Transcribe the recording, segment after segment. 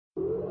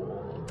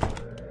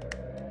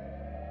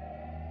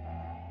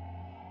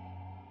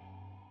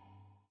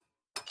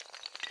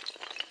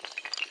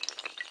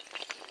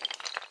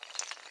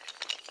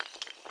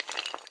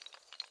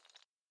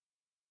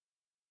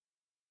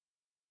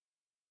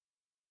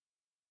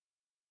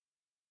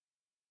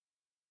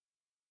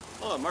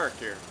Hello, Mark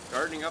here,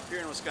 gardening up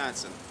here in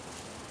Wisconsin.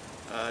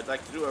 I'd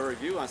like to do a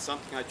review on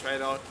something I tried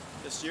out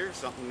this year,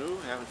 something new,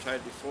 I haven't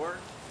tried before,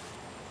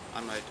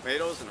 on my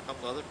tomatoes and a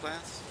couple other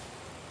plants.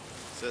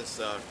 It's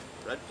this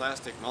red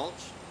plastic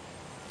mulch.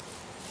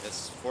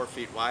 It's 4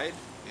 feet wide,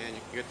 and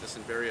you can get this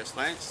in various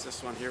lengths.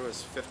 This one here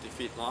was 50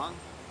 feet long.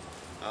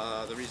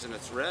 The reason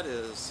it's red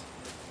is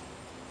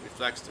it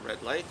reflects the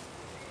red light,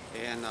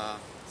 and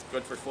it's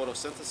good for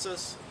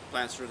photosynthesis.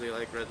 Plants really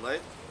like red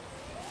light,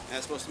 and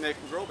it's supposed to make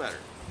them grow better.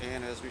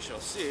 And as we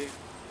shall see,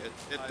 it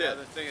did. The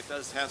other thing, it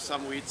does have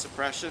some weed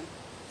suppression.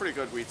 Pretty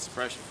good weed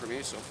suppression for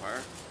me so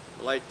far.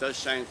 The light does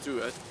shine through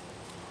it,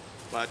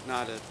 but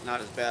not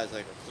as bad as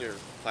like a clear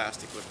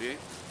plastic would be.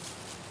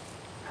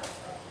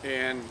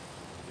 And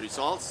the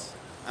results,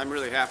 I'm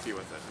really happy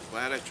with it. I'm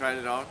glad I tried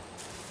it out.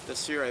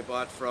 This here I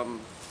bought from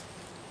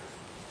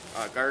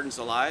Gardens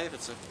Alive.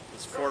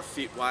 It's 4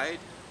 feet wide.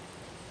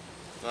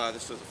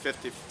 This was a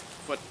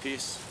 50-foot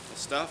piece of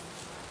stuff.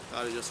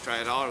 Thought I'd just try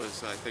it out. It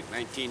was, I think,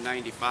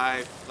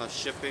 $19.95 plus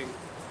shipping.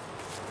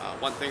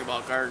 One thing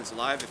about Gardens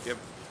Alive, if you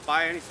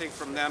buy anything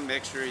from them,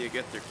 make sure you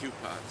get their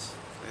coupons.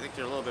 I think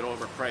they're a little bit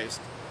overpriced.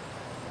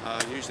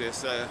 Usually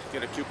it's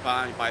get a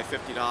coupon, you buy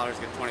 $50,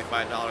 get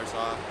 $25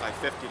 off, buy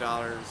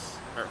 $50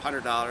 or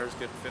 $100,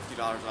 get $50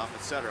 off,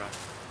 etc.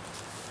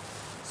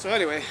 So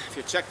anyway, if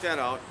you check that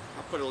out,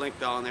 I'll put a link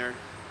down there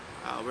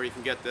where you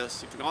can get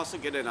this. You can also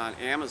get it on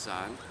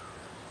Amazon,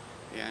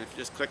 and if you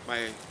just click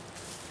my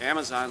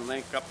Amazon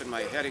link up in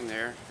my heading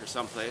there or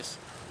someplace,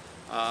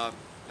 I'd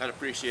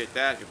appreciate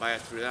that if you buy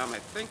it through them. I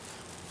think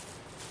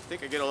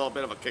I get a little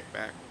bit of a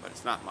kickback, but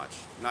it's not much.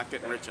 I'm not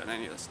getting rich on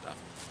any of this stuff.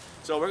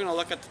 So we're going to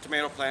look at the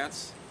tomato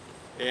plants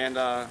and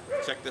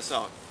check this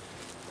out.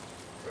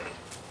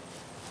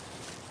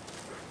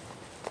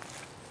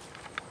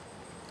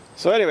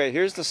 So anyway,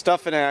 here's the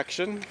stuff in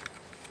action.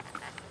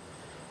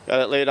 Got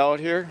it laid out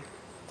here.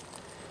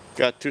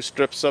 Got 2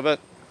 strips of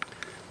it.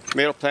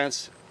 Tomato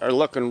plants are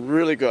looking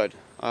really good.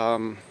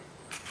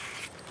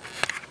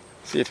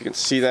 See if you can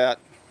see that.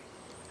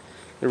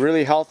 They're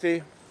really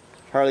healthy,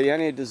 hardly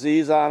any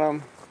disease on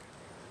them.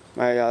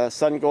 My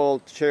sun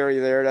gold cherry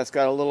there, that's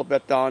got a little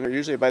bit down there.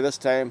 Usually by this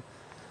time,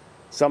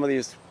 some of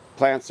these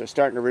plants are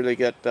starting to really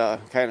get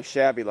kind of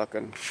shabby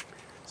looking,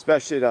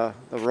 especially the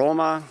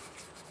Roma.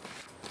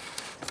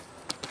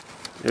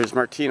 There's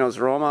Martino's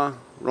Roma.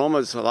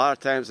 Romas, a lot of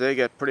times they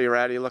get pretty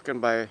ratty looking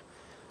by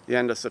the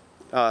end of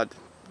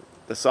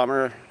the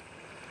summer.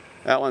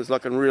 That one's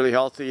looking really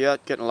healthy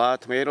yet, getting a lot of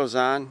tomatoes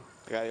on.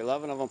 I got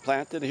 11 of them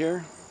planted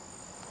here.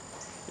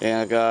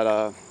 And I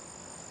got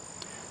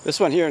this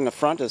one here in the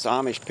front is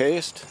Amish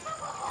paste.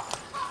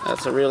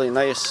 That's a really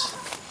nice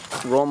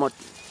Roma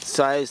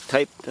size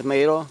type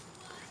tomato.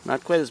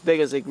 Not quite as big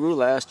as they grew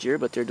last year,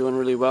 but they're doing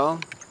really well.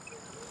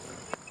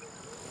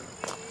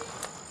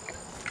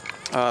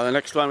 The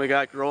next one we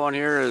got growing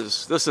here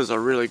this is a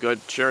really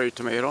good cherry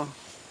tomato.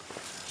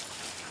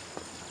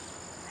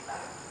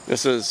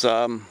 This is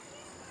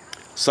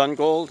sun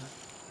gold,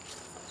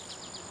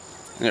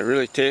 and it's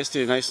really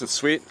tasty, nice and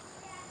sweet.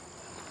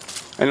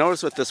 I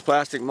noticed with this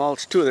plastic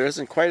mulch too, there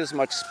isn't quite as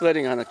much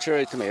splitting on the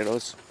cherry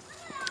tomatoes,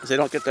 because they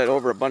don't get that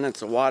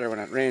overabundance of water when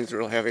it rains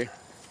real heavy.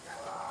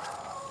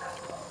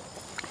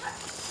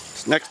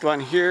 This next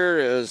one here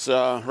is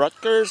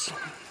Rutgers.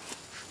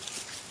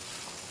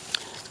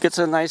 Gets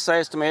a nice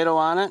sized tomato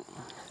on it.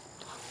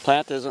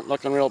 Plant isn't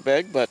looking real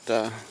big, but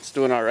it's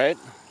doing all right.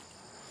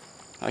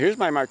 Here's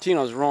my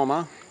Martino's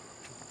Roma.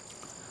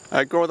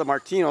 I grow the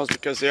Martinos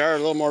because they are a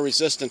little more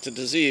resistant to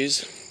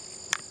disease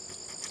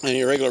than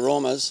your regular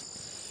Romas.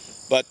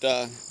 But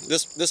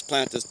this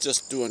plant is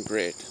just doing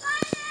great.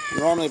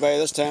 Normally by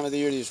this time of the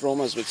year, these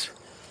Romas would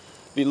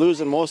be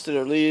losing most of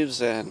their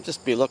leaves and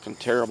just be looking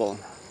terrible.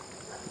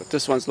 But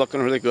this one's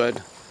looking really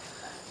good.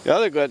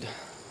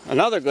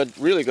 Another good,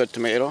 really good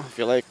tomato, if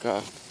you like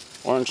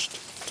orange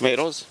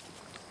tomatoes,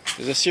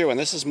 is this here one.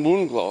 This is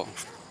Moonglow.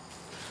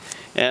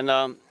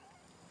 And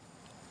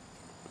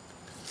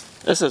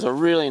this is a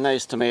really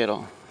nice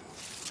tomato.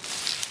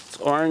 It's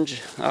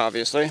orange,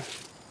 obviously,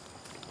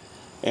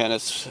 and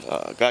it's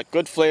got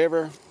good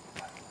flavor.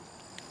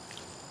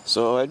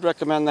 So I'd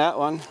recommend that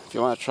one if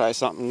you want to try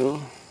something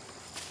new.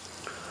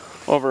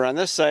 Over on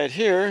this side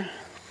here,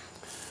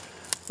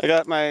 I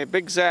got my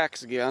Big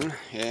Zacks again,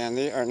 and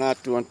they are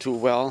not doing too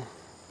well.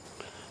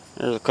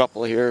 There's a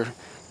couple here.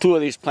 2 of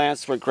these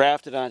plants were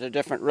grafted onto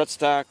different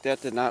rootstock.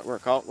 That did not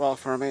work out well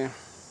for me.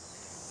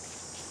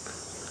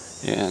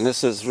 And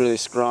this is really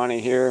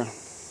scrawny here.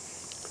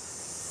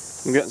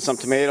 I'm getting some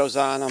tomatoes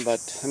on them, but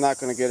I'm not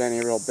going to get any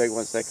real big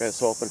ones like I was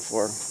hoping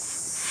for.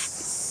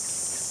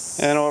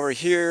 And over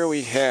here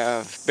we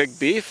have Big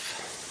Beef.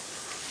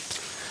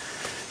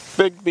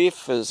 Big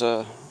Beef is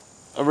a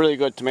really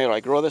good tomato. I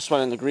grow this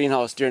one in the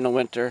greenhouse during the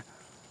winter,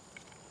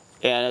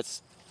 and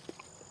it's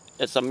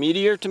a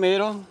meatier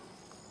tomato.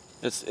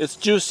 It's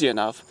juicy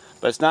enough,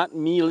 but it's not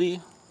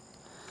mealy.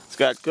 It's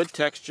got good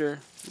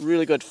texture,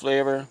 really good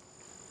flavor,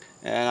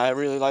 and I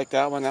really like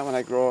that one. That one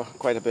I grow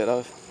quite a bit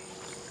of.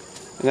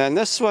 And then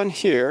this one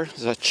here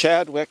is a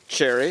Chadwick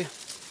Cherry,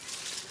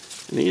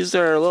 And these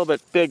are a little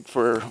bit big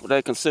for what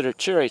I consider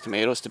cherry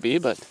tomatoes to be,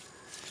 but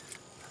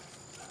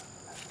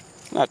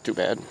not too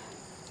bad.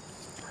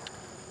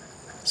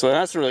 So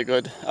that's really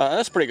good.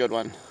 That's a pretty good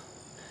one.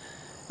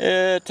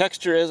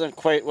 Texture isn't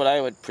quite what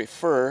I would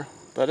prefer,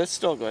 but it's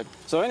still good.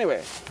 So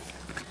anyway,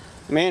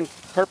 the main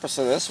purpose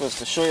of this was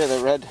to show you the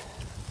red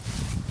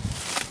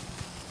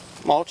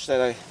mulch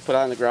that I put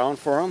on the ground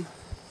for them.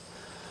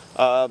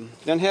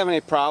 Didn't have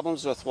any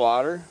problems with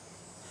water.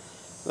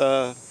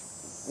 The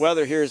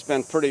weather here has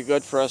been pretty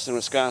good for us in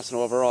Wisconsin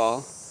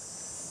overall.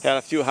 Had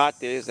a few hot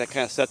days that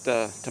kind of set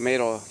the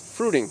tomato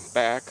fruiting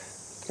back.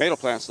 Tomato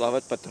plants love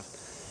it, but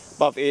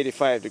above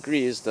 85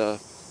 degrees the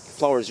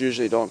flowers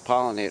usually don't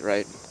pollinate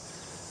right.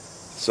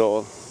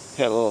 So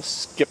had a little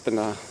skip in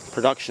the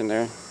production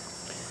there.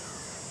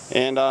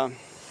 And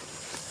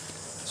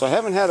so I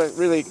haven't had to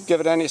really give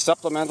it any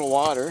supplemental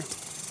water.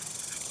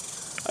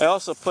 I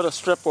also put a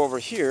strip over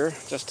here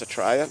just to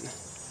try it.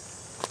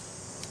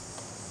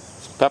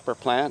 Some pepper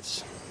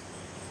plants.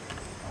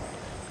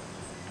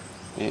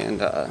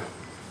 And a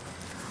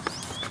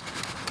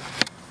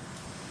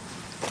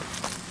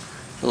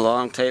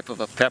long type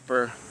of a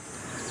pepper.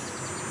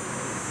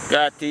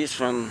 Got these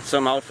from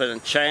some outfit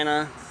in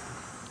China.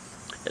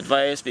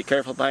 Advice, be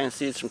careful buying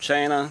seeds from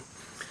China.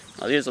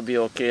 Now, these will be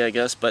okay, I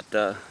guess, but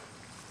it's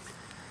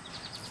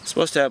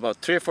supposed to have about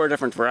 3 or 4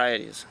 different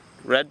varieties.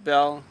 Red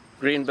bell,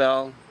 green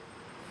bell,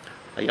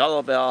 a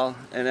yellow bell,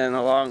 and then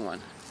a long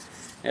one.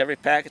 Every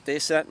packet they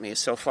sent me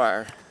so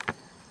far,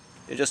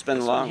 they've just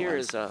been long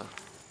ones. Here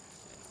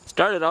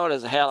started out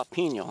as a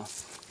jalapeno,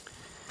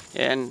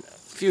 and a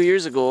few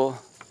years ago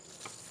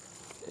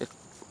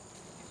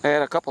I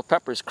had a couple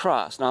peppers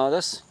crossed. Now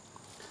this,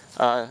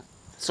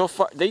 so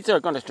far these are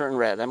going to turn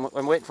red. I'm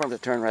waiting for them to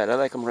turn red. I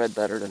like them red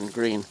better than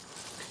green.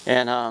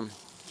 And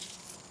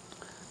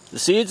the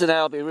seeds and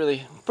that'll be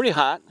really pretty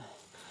hot,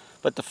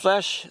 but the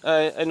flesh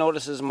I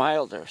notice is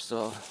milder.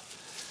 So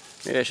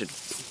maybe I should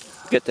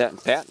get that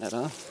and patent it,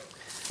 huh?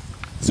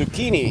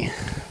 Zucchini.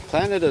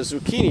 Planted a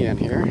zucchini in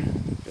here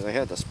because I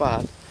had the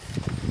spot,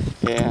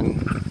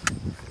 and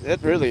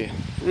it really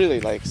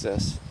likes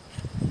this.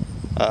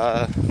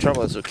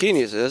 Trouble with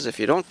zucchinis is if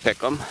you don't pick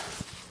them,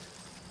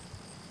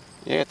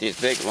 you get these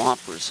big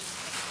lumpers.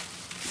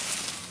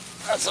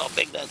 That's how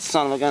big that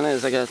son of a gun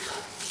is. I got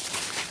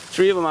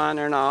 3 of them on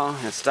there now.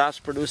 It stops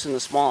producing the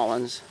small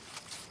ones.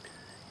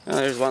 Oh,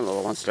 there's one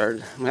little one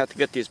started. I'm gonna have to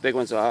get these big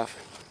ones off.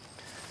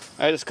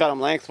 I just cut them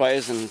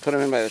lengthwise and put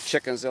them in by the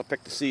chickens. They'll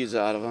pick the seeds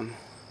out of them,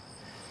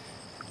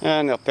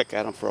 and they'll pick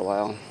at them for a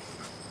while.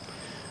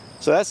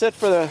 So that's it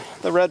for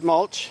the red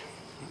mulch.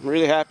 I'm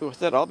really happy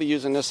with it. I'll be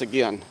using this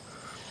again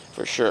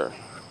for sure.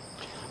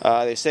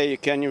 They say you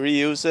can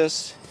reuse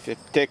this if you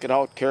take it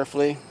out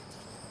carefully,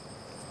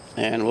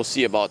 and we'll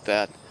see about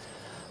that.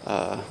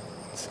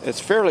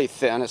 It's fairly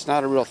thin. It's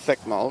not a real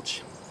thick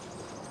mulch,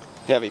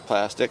 heavy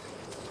plastic,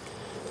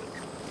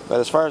 but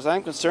as far as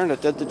I'm concerned,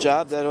 it did the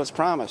job that it was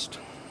promised.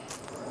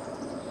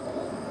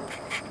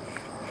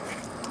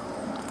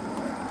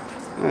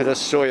 Let me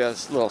just show you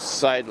this little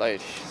side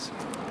light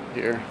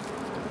here.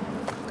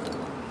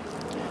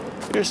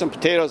 Here's some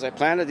potatoes. I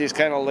planted these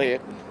kind of late.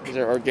 These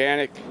are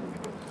organic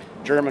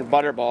German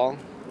butterball.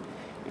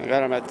 I got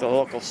them at the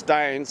local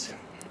Steins.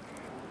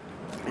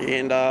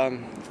 And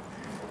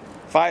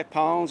 5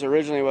 pounds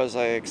originally was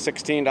like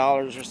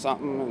 $16 or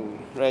something. And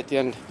right at the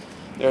end,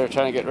 they were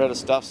trying to get rid of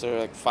stuff, so they're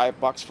like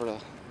 $5 for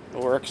the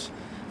works.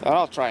 So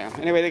I'll try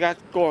them. Anyway, they got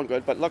going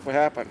good, but look what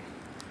happened.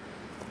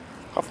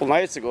 A couple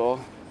nights ago,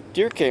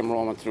 deer came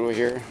roaming through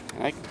here.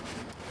 And I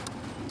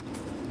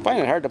find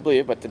it hard to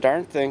believe, but the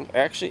darn thing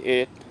actually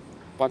ate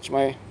a bunch of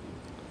my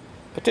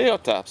potato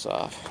tops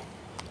off.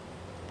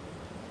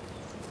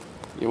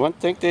 You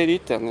wouldn't think they'd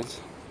eat them.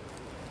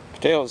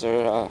 Potatoes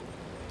are,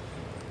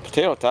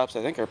 potato tops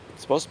I think are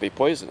supposed to be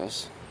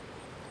poisonous.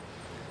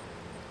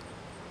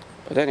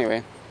 But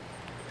anyway,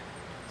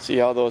 see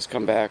how those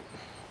come back.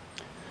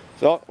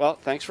 So, well,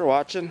 thanks for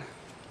watching,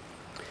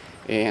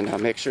 and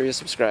make sure you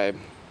subscribe.